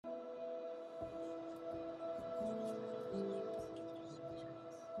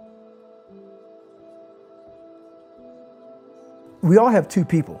we all have two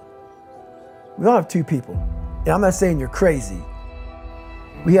people. We all have two people. And I'm not saying you're crazy.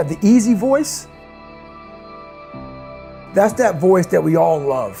 We have the easy voice. That's that voice that we all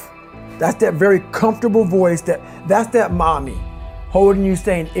love. That's that very comfortable voice that's that mommy holding you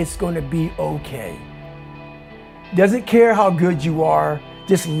saying it's going to be okay. Doesn't care how good you are,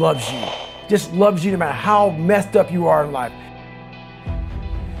 just loves you. Just loves you no matter how messed up you are in life.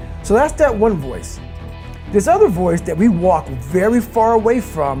 So that's that one voice. This other voice that we walk very far away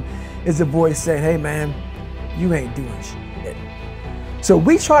from is a voice saying, hey man, you ain't doing shit. So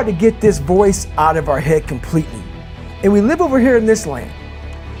we try to get this voice out of our head completely. And we live over here in this land.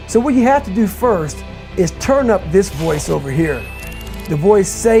 So what you have to do first is turn up this voice over here. The voice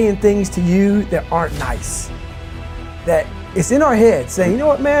saying things to you that aren't nice. That it's in our head saying, you know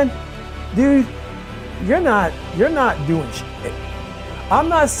what, man, dude, you're not doing shit. I'm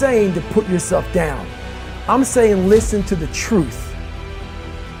not saying to put yourself down. I'm saying listen to the truth.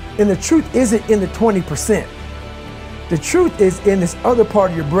 And the truth isn't in the 20%. The truth is in this other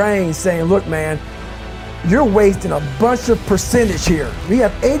part of your brain saying, look, man, you're wasting a bunch of percentage here. We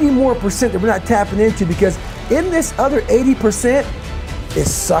have 80 more percent that we're not tapping into because in this other 80%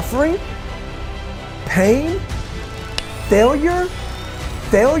 is suffering, pain, failure,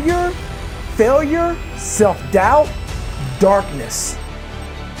 self-doubt, darkness,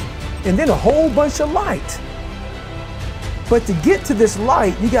 and then a whole bunch of light. But to get to this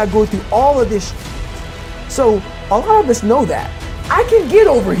light, you gotta go through all of this. So a lot of us know that. I can get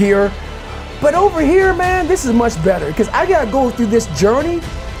over here, but over here, man, this is much better because I gotta go through this journey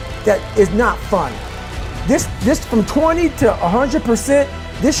that is not fun. This from 20 to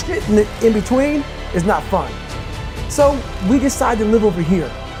 100%, this shit in between is not fun. So we decide to live over here.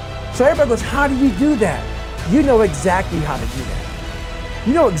 So everybody goes, how do you do that? You know exactly how to do that.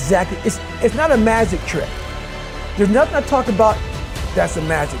 You know exactly, it's not a magic trick. There's nothing I talk about that's a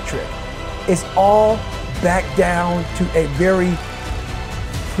magic trick. It's all back down to a very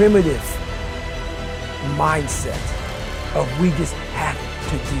primitive mindset of we just have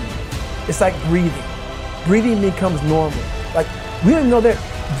to do. It's like breathing. Breathing becomes normal. Like we don't know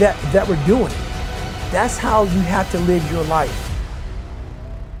that we're doing it. That's how you have to live your life.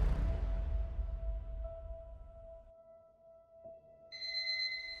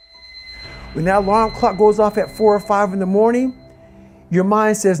 When that alarm clock goes off at 4 or 5 in the morning, your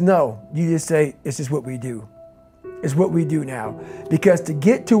mind says no. You just say, it's just what we do. It's what we do now. Because to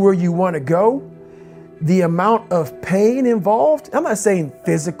get to where you want to go, the amount of pain involved, I'm not saying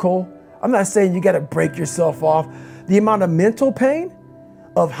physical, I'm not saying you got to break yourself off. The amount of mental pain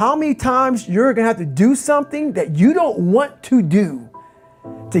of how many times you're going to have to do something that you don't want to do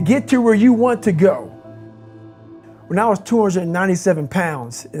to get to where you want to go. When I was 297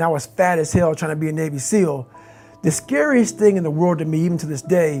 pounds and I was fat as hell trying to be a Navy SEAL, the scariest thing in the world to me, even to this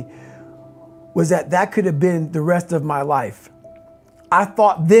day, was that could have been the rest of my life. I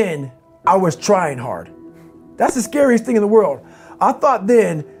thought then I was trying hard. That's the scariest thing in the world. I thought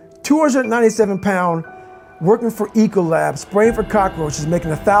then, 297 pound, working for Ecolab, spraying for cockroaches,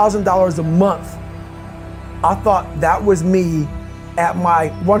 making $1,000 a month. I thought that was me at my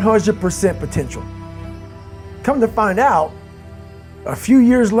 100% potential. Come to find out, a few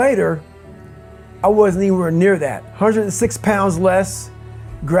years later, I wasn't anywhere near that. 106 pounds less,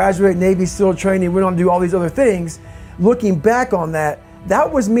 graduated Navy SEAL training, went on to do all these other things. Looking back on that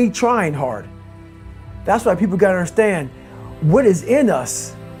was me trying hard. That's why people gotta understand, what is in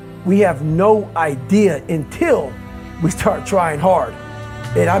us, we have no idea until we start trying hard.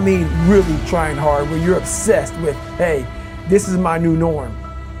 And I mean really trying hard, where you're obsessed with, hey, this is my new norm.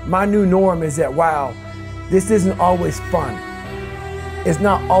 My new norm is that, wow, this isn't always fun. It's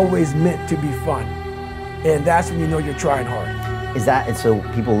not always meant to be fun. And that's when you know you're trying hard. Is that, and so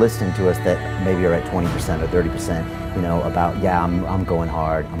people listening to us that maybe are at 20% or 30%, you know, about, yeah, I'm going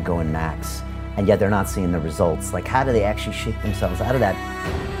hard, I'm going max, and yet they're not seeing the results. Like, how do they actually shake themselves out of that?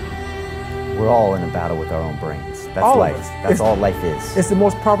 We're all in a battle with our own brains. That's all life. That's all life is. It's the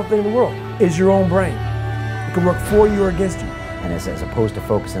most powerful thing in the world, is your own brain. It can work for you or against you. And as opposed to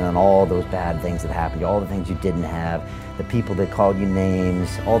focusing on all those bad things that happened, all the things you didn't have, the people that called you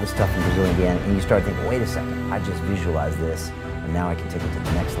names, all the stuff in Brazilian again, and you start thinking, wait a second, I just visualized this, and now I can take it to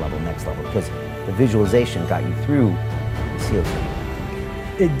the next level, because the visualization got you through the SEAL training.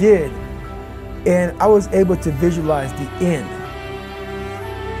 It did, and I was able to visualize the end.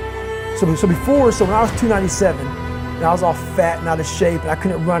 So when I was 297, and I was all fat and out of shape, and I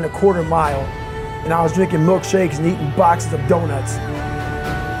couldn't run a quarter mile, and I was drinking milkshakes and eating boxes of donuts,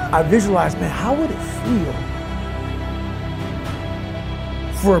 I visualized, man, how would it feel?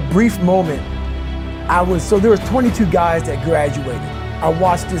 For a brief moment, So there was 22 guys that graduated. I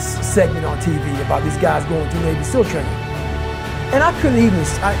watched this segment on TV about these guys going to Navy SEAL training. And I couldn't even,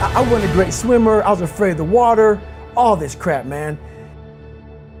 I wasn't a great swimmer, I was afraid of the water, all this crap, man.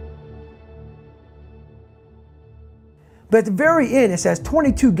 But at the very end, it says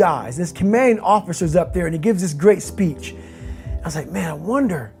 22 guys, this commanding officer's up there and he gives this great speech. I was like, man, I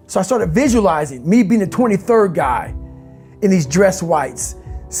wonder. So I started visualizing me being the 23rd guy in these dress whites,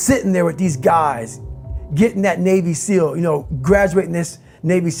 sitting there with these guys, getting that Navy SEAL, graduating this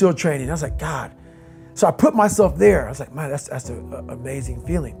Navy SEAL training. I was like, God. So I put myself there. I was like, man, that's an amazing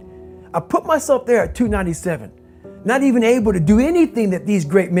feeling. I put myself there at 297, not even able to do anything that these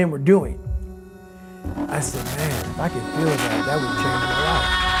great men were doing. I said, man, if I could feel that would change my life.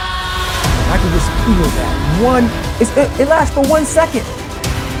 I could just feel that. It lasts for 1 second.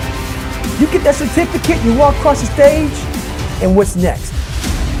 You get that certificate, you walk across the stage, and what's next?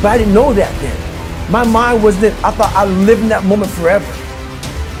 But I didn't know that then. My mind was that I thought I lived in that moment forever.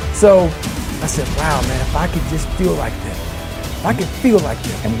 So I said, wow, man, if I could just feel like that. If I could feel like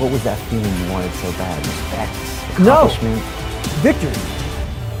that. And what was that feeling you wanted so bad? Respect? No, Accomplishment? victory.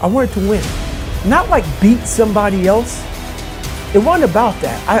 I wanted to win. Not like beat somebody else. It wasn't about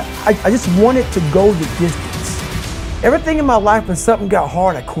that. I just wanted to go the distance. Everything in my life, when something got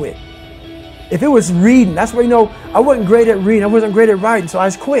hard, I quit. If it was reading, that's where, I wasn't great at reading, I wasn't great at writing, so I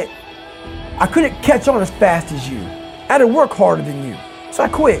just quit. I couldn't catch on as fast as you. I had to work harder than you, so I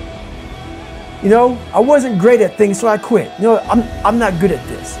quit. I wasn't great at things, so I quit. I'm not good at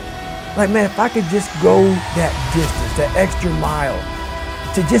this. Like, man, if I could just go that distance, that extra mile,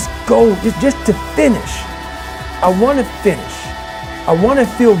 to just go, just to finish. I want to finish. I want to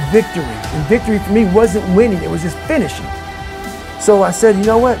feel victory. And victory for me wasn't winning, it was just finishing. So I said, you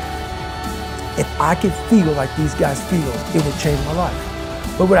know what? If I could feel like these guys feel, it would change my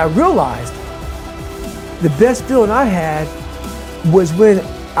life. But what I realized, the best feeling I had was when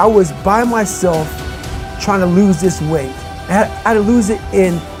I was by myself trying to lose this weight. I had to lose it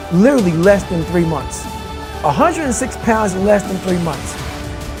in literally less than 3 months. 106 pounds in less than 3 months.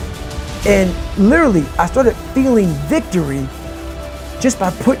 And literally, I started feeling victory just by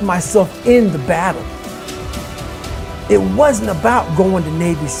putting myself in the battle. It wasn't about going to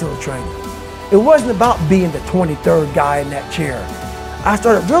Navy SEAL training. It wasn't about being the 23rd guy in that chair. I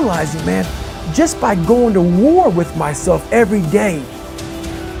started realizing, man, just by going to war with myself every day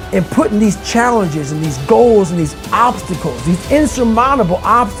and putting these challenges and these goals and these obstacles, these insurmountable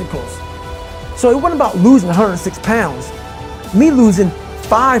obstacles. So it wasn't about losing 106 pounds. Me losing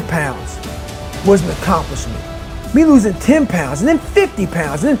 5 pounds was an accomplishment. Me losing 10 pounds and then 50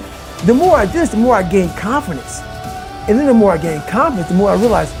 pounds. And then the more I did this, the more I gained confidence. And then the more I gained confidence, the more I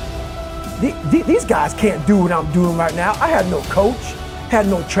realized these guys can't do what I'm doing right now. I had no coach, had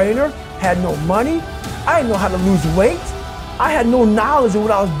no trainer, had no money. I didn't know how to lose weight. I had no knowledge of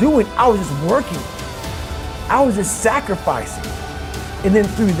what I was doing. I was just working. I was just sacrificing. And then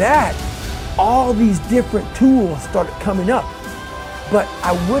through that, all these different tools started coming up. But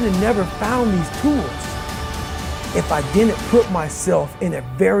I would have never found these tools if I didn't put myself in a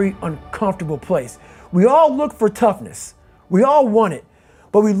very uncomfortable place. We all look for toughness. We all want it,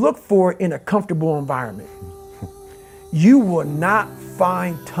 but we look for it in a comfortable environment. You will not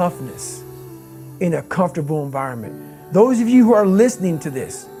find toughness in a comfortable environment. Those of you who are listening to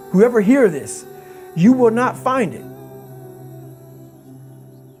this, whoever hear this, you will not find it.